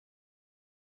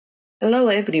Hello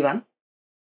everyone.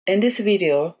 In this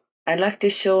video, I'd like to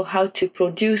show how to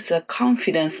produce a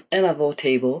confidence interval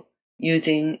table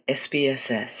using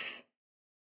SPSS.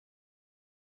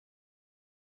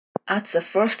 As the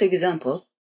first example,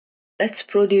 let's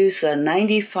produce a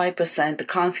 95%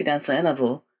 confidence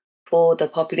interval for the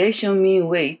population mean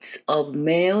weights of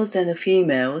males and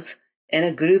females in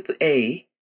a group A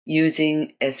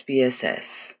using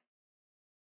SPSS.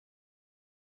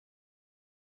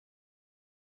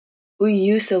 We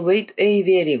use a weight A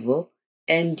variable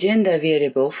and gender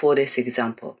variable for this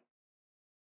example.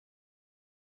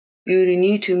 You will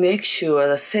need to make sure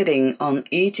the setting on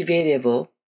each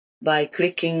variable by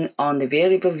clicking on the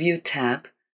Variable View tab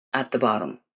at the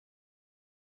bottom.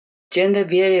 Gender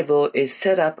variable is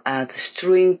set up as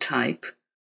string type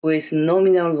with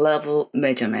nominal level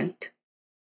measurement,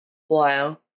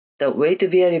 while the weight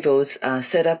variables are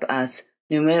set up as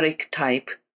numeric type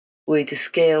with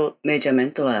scale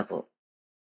measurement level.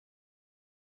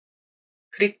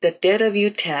 Click the Data View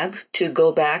tab to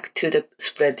go back to the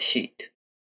spreadsheet.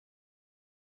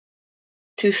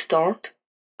 To start,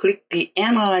 click the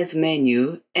Analyze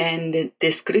menu and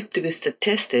Descriptive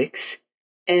Statistics,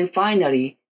 and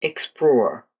finally,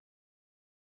 Explore.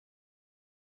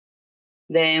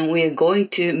 Then we are going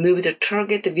to move the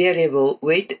target variable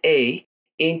weight A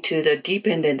into the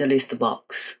dependent list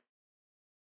box.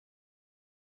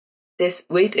 This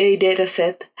weight A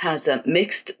dataset has a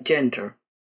mixed gender.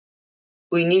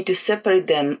 We need to separate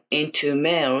them into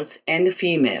males and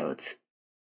females.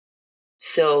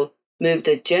 So, move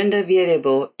the gender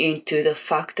variable into the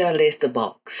factor list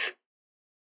box.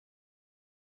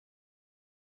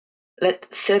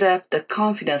 Let's set up the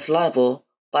confidence level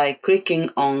by clicking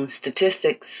on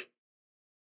Statistics.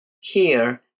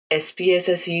 Here,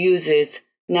 SPSS uses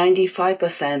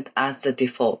 95% as the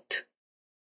default.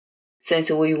 Since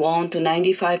we want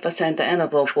 95%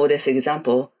 interval for this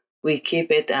example, we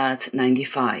keep it at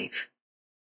 95.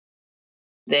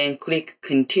 Then click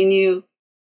Continue.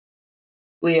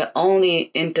 We are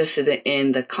only interested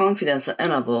in the confidence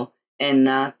interval and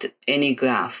not any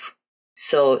graph,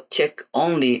 so check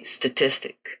only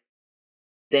statistic.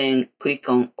 Then click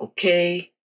on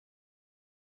OK.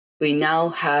 We now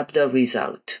have the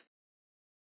result.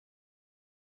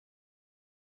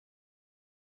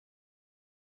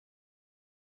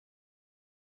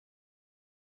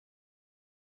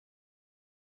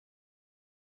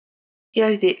 Here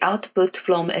is the output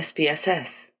from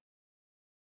SPSS.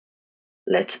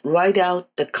 Let's write out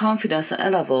the confidence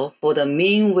interval for the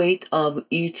mean weight of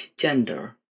each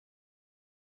gender.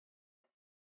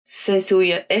 Since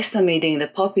we are estimating the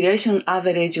population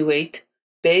average weight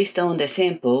based on the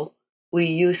sample, we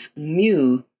use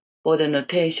mu for the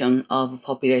notation of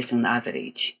population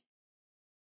average.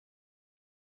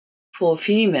 For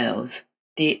females,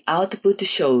 the output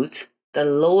shows the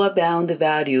lower bound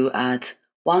value at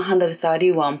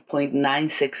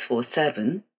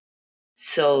 131.9647,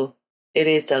 so it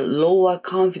is the lower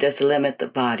confidence limit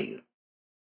value.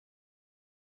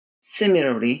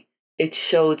 Similarly, it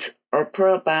shows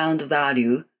upper bound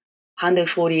value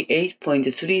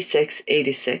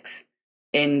 148.3686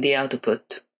 in the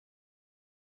output.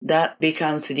 That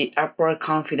becomes the upper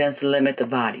confidence limit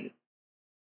value.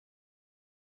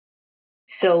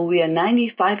 So we are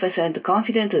 95%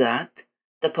 confident that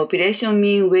the population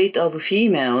mean weight of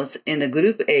females in the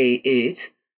group A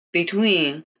is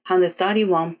between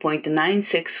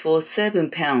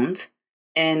 131.9647 pounds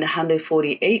and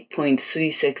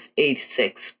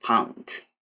 148.3686 pounds.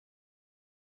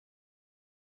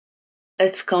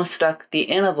 Let's construct the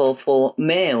interval for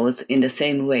males in the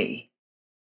same way.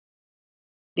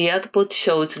 The output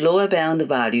shows lower bound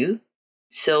value,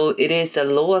 so it is the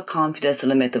lower confidence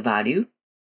limit value.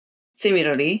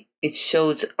 Similarly, it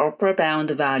shows upper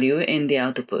bound value in the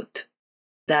output.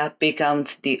 That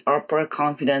becomes the upper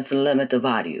confidence limit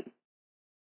value.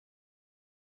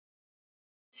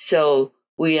 So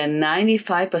we are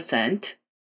 95%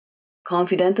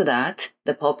 confident that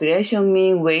the population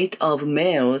mean weight of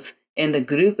males in the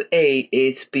group A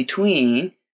is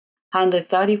between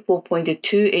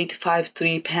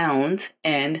 134.2853 pounds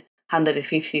and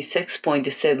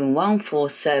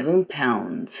 156.7147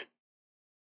 pounds.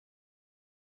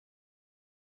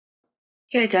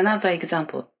 Here's another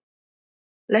example.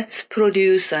 Let's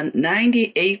produce a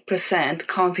 98%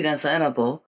 confidence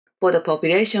interval for the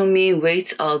population mean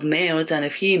weights of males and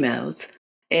females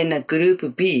in a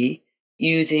group B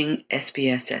using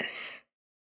SPSS.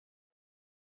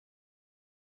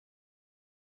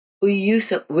 We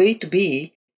use weight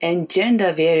B and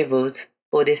gender variables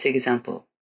for this example.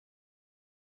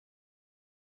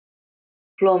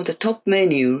 From the top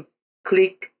menu,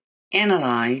 click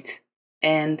Analyze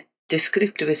and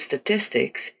descriptive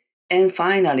statistics, and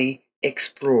finally,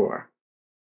 explore.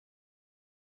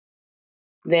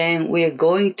 Then we are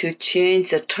going to change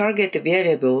the target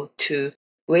variable to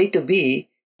weight B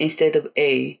instead of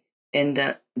A in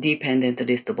the dependent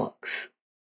list box.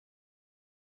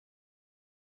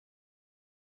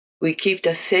 We keep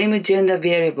the same gender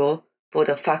variable for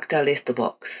the factor list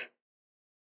box.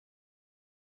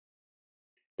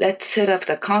 Let's set up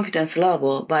the confidence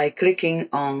level by clicking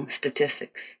on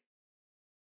Statistics.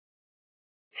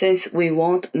 Since we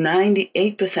want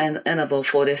 98% interval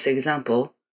for this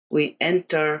example, we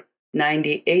enter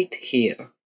 98 here.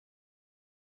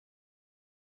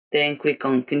 Then click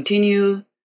on Continue.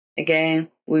 Again,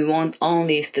 we want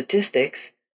only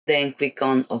statistics, then click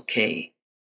on OK.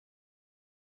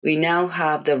 We now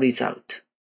have the result.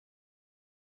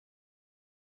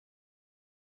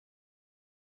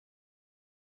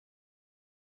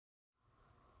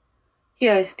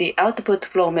 Here is the output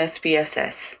from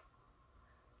SPSS.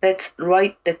 Let's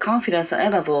write the confidence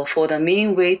interval for the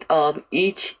mean weight of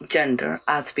each gender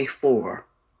as before.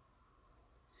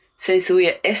 Since we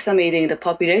are estimating the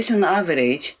population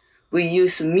average, we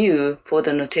use mu for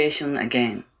the notation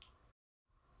again.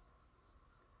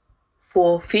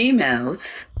 For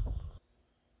females,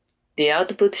 the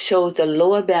output shows the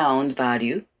lower bound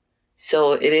value,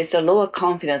 so it is the lower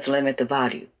confidence limit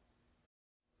value.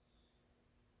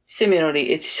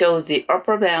 Similarly, it shows the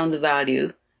upper bound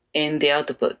value in the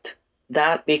output.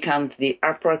 That becomes the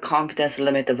upper confidence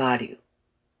limit value.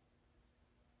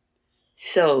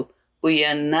 So we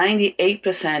are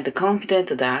 98%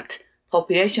 confident that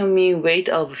population mean weight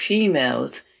of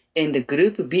females in the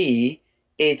group B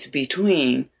is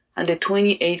between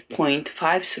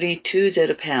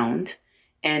 128.5320 pounds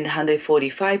and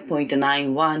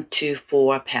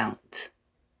 145.9124 pounds.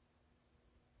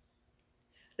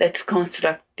 Let's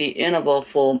construct the interval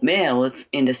for males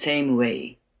in the same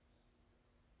way.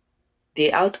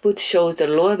 The output shows the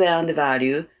lower bound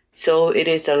value, so it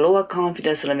is the lower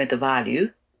confidence limit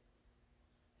value.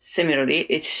 Similarly,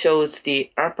 it shows the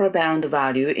upper bound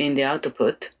value in the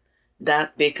output.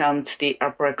 That becomes the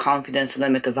upper confidence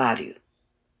limit value.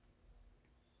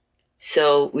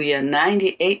 So we are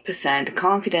 98%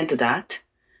 confident that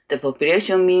the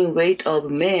population mean weight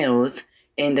of males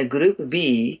in the group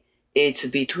B is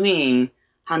between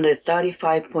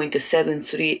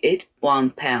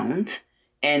 135.7381 pounds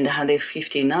and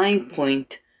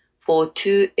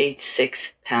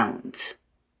 159.4286 pounds.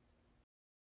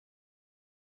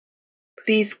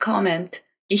 Please comment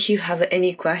if you have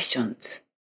any questions.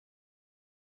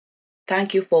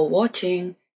 Thank you for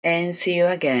watching and see you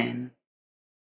again.